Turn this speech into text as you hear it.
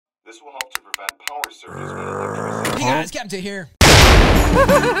This will help to prevent power surges when electricity... Hey guys, Captain Tate here.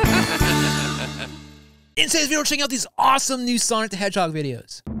 In today's video, we're checking out these awesome new Sonic the Hedgehog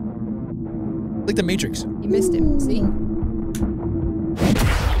videos. Like the Matrix. You missed him, see?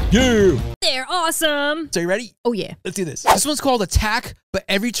 Yeah! They're awesome! So you ready? Oh yeah. Let's do this. This one's called Attack, but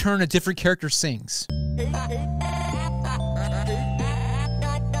every turn a different character sings. It's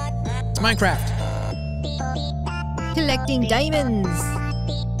Minecraft. Collecting diamonds.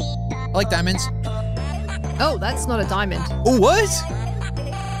 I like diamonds. Oh, that's not a diamond. Oh, what?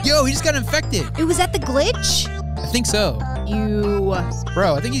 Yo, he just got infected. It was at the glitch? I think so. You...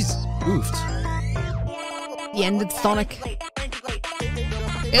 Bro, I think he's oofed. The end of Sonic.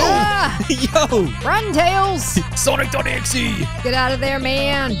 Oh! Ah! Yo! Run, Tails! Sonic.exe! Get out of there,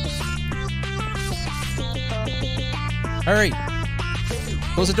 man! Hurry.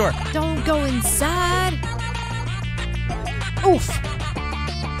 Close the door. Don't go inside! Oof!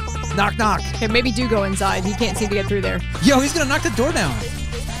 Knock, knock. Okay, maybe do go inside. He can't seem to get through there. Yo, he's gonna knock the door down.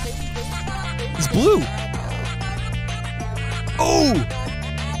 He's blue. Oh!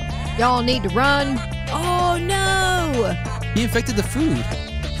 Y'all need to run. Oh no! He infected the food.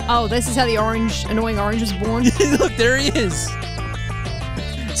 Oh, this is how the annoying orange was born? Look, there he is.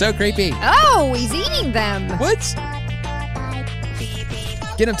 So creepy. Oh, he's eating them. What?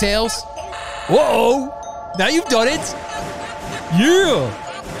 Get him, Tails. Whoa! Now you've done it. Yeah!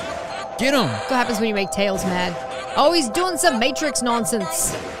 Get him. That's what happens when you make Tails mad. Oh, he's doing some Matrix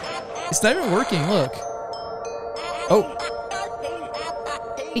nonsense. It's not even working, look. Oh.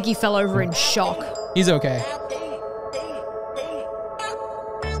 I think he fell over in shock. He's okay.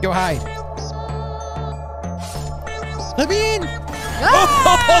 Go hide. Let me in.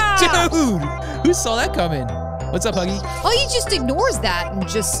 Ah! Oh, dude. Who saw that coming? What's up, Huggy? Oh, he just ignores that and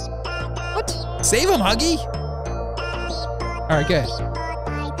just... What? Save him, Huggy. All right, good.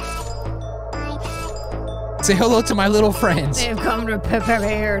 Say hello to my little friends. They've come to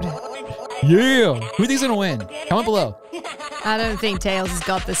prepared. Yeah. Who thinks gonna win? Comment below. I don't think Tails has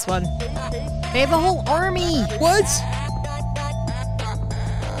got this one. They have a whole army. What?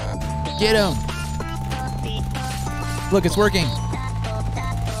 Get him. Look, it's working.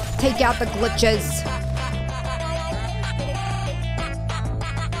 Take out the glitches.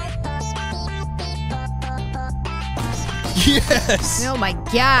 Yes. Oh my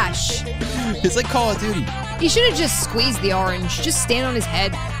gosh. It's like Call of Duty. He should have just squeezed the orange. Just stand on his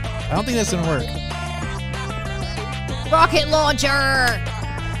head. I don't think that's gonna work. Rocket launcher.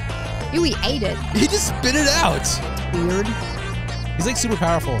 Ew, he ate it. He just spit it out. Weird. He's like super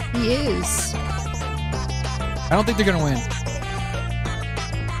powerful. He is. I don't think they're gonna win.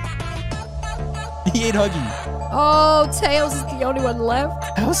 He ate Huggy. Oh, Tails is the only one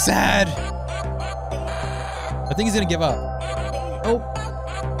left. How sad. I think he's gonna give up. Oh.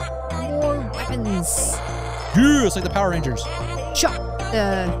 More weapons. Yeah, it's like the Power Rangers. Chop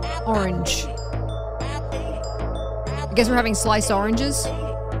the orange. I guess we're having sliced oranges.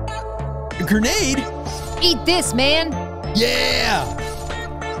 A grenade? Eat this, man. Yeah.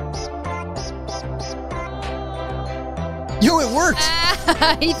 Yo, it worked.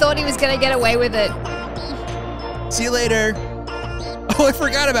 He thought he was gonna get away with it. See you later. Oh, I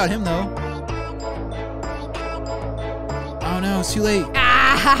forgot about him though. Oh no, it's too late.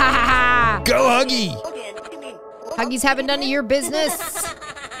 Ah, Go, Huggy. Huggies haven't none of your business.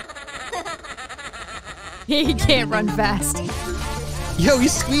 He can't run fast. Yo, he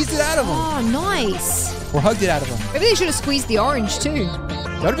squeezed it out of him. Oh, nice. Or hugged it out of him. Maybe they should have squeezed the orange too.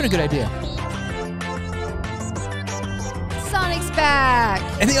 That would have been a good idea. Sonic's back.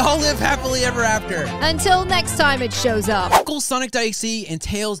 And they all live happily ever after. Until next time it shows up. Cool Sonic.exe and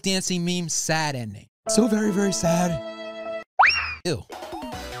Tails dancing meme sad ending. So very, very sad. Ew.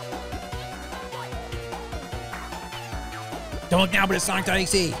 Don't look now, but it's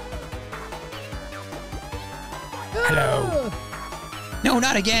Sonic.exe. Hello. No,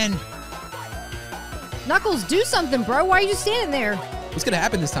 not again. Knuckles, do something, bro. Why are you just standing there? What's gonna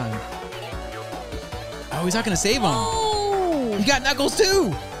happen this time? Oh, he's not gonna save him. Oh! You got Knuckles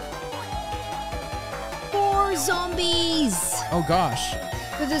too. More zombies. Oh gosh.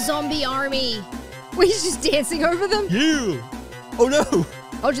 For the zombie army. Were you just dancing over them? You. Oh no.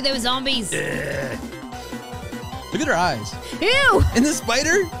 Told you they were zombies. Look at her eyes. Ew! And the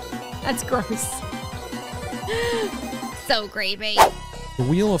spider? That's gross. So creepy. The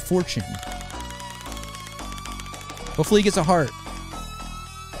Wheel of Fortune. Hopefully he gets a heart.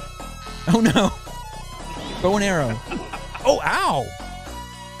 Oh no. Bow and arrow. Oh, ow.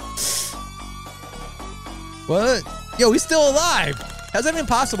 What? Yo, he's still alive. How's that even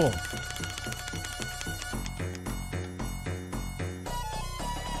possible?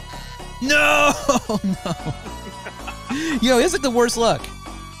 No! No. Yo, it's like the worst luck.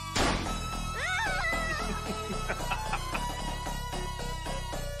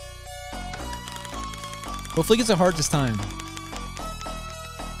 Hopefully he gets a heart this time.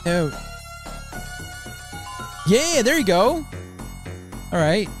 No. Yeah, there you go. All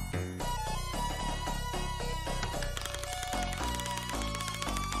right.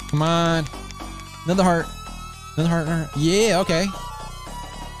 Come on. Another heart. Another heart. Another heart. Yeah, okay.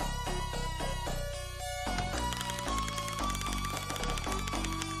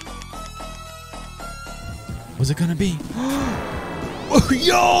 What's it gonna be? Oh,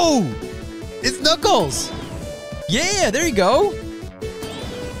 yo! It's Knuckles! Yeah, there you go.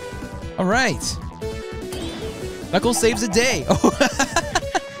 All right. Knuckles saves the day. Oh.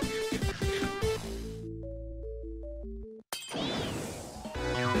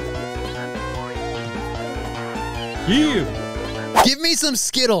 Yeah. Give me some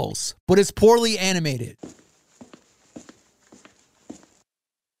Skittles, but it's poorly animated.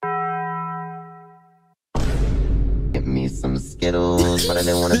 Give me some Skittles, but I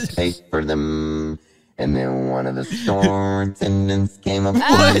didn't want to pay for them. And then one of the store attendants came up to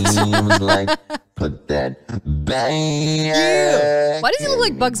me and was like, put that bang. Yeah. Why does he look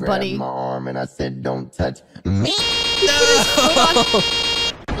like Bugs Bunny? My arm and I said, don't touch me. No.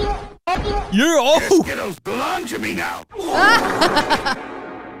 You're old. Skittles belong to me now.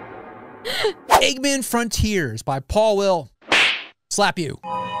 Eggman Frontiers by Paul Will. Slap you.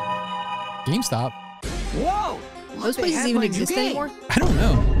 GameStop. Whoa! Those places even exist anymore? I don't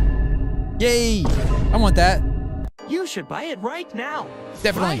know. Yay! I want that. You should buy it right now.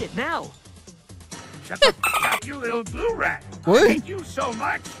 Definitely. Buy it now. Shut the fuck up, you little blue rat. What? I hate you so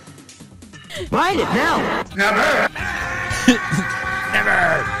much. Buy it now. Never.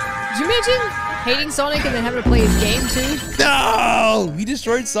 Never. Did you imagine hating Sonic and then having to play his game too? No! He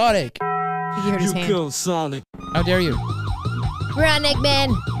destroyed Sonic. I think you heard his hand. killed Sonic. How dare you? Run,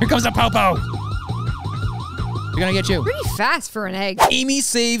 Eggman! Here comes the Popo. We're gonna get you. Pretty fast for an egg. Amy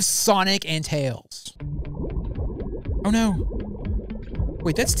saves Sonic and Tails. Oh no.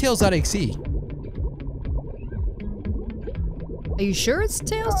 Wait, that's Tails.exe. Are you sure it's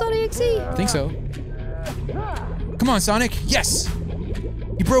Tails.exe? I think so. Come on, Sonic. Yes!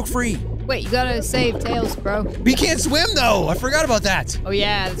 You broke free. Wait, you gotta save Tails, bro. He can't swim though. I forgot about that. Oh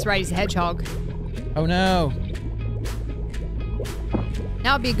yeah, that's right, he's a hedgehog. Oh no.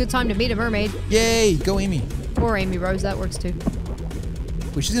 Now would be a good time to meet a mermaid. Yay, go Amy. Or Amy Rose, that works too.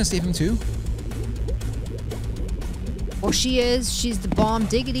 Wait, she's gonna save him too? Well, she is. She's the bomb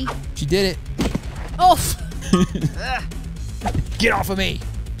diggity. She did it. Oh! Get off of me.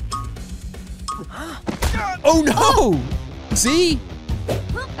 Oh no! See?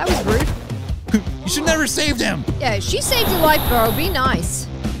 That was rude. You should never saved him. Yeah, she saved your life, bro. Be nice.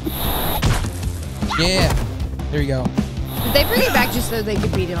 Yeah. There you go. Did they bring him back just so they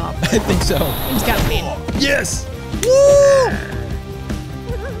could beat him up? I think so. He was kind of mean. Yes! Woo!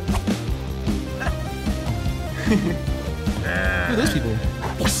 Who are those people?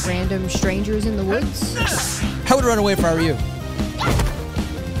 Random strangers in the woods. I would run away if I were you.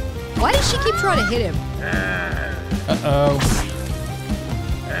 Why does she keep trying to hit him? Uh-oh.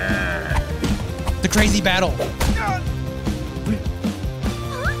 The crazy battle.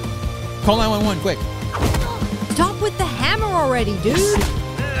 Call 911, quick. Stop with the hammer already, dude.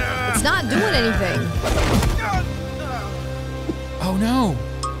 It's not doing anything. Oh no.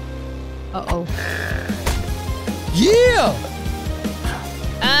 Uh-oh. Yeah!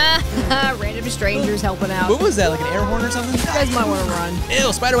 Random strangers helping out. What was that, like an air horn or something? You guys might want to run.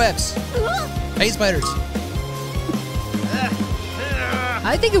 Ew, spider webs. I hate spiders.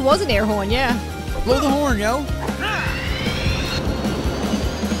 I think it was an air horn, yeah. Blow the horn, yo.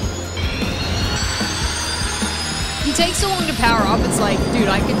 He takes so long to power up, it's like, dude,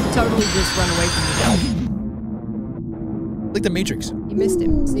 I could totally just run away from you. Like the Matrix. You missed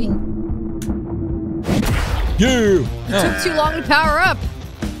him, see? Yeah. No, Took too long to power up.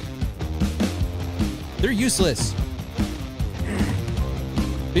 they're useless.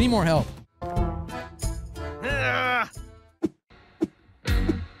 They need more help.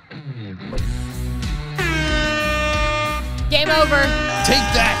 Game over. Take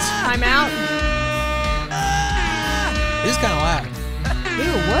that. I'm out. It is kind of loud.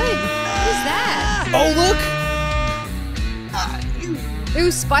 Ew, what? What is that? Oh, look. It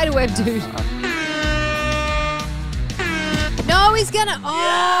was spiderweb, dude. No, he's gonna.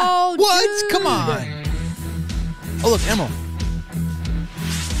 Oh, What? dude. Come on. Oh, look, Emerald.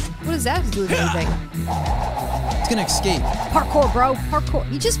 What does that have to do with anything? It's gonna escape. Parkour, bro. Parkour.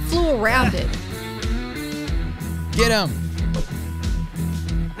 He just flew around it. Get him.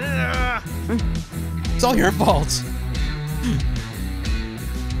 It's all your fault.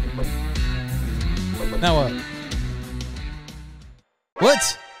 Now what?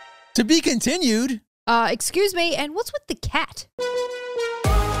 What? To be continued? Excuse me, and what's with the cat?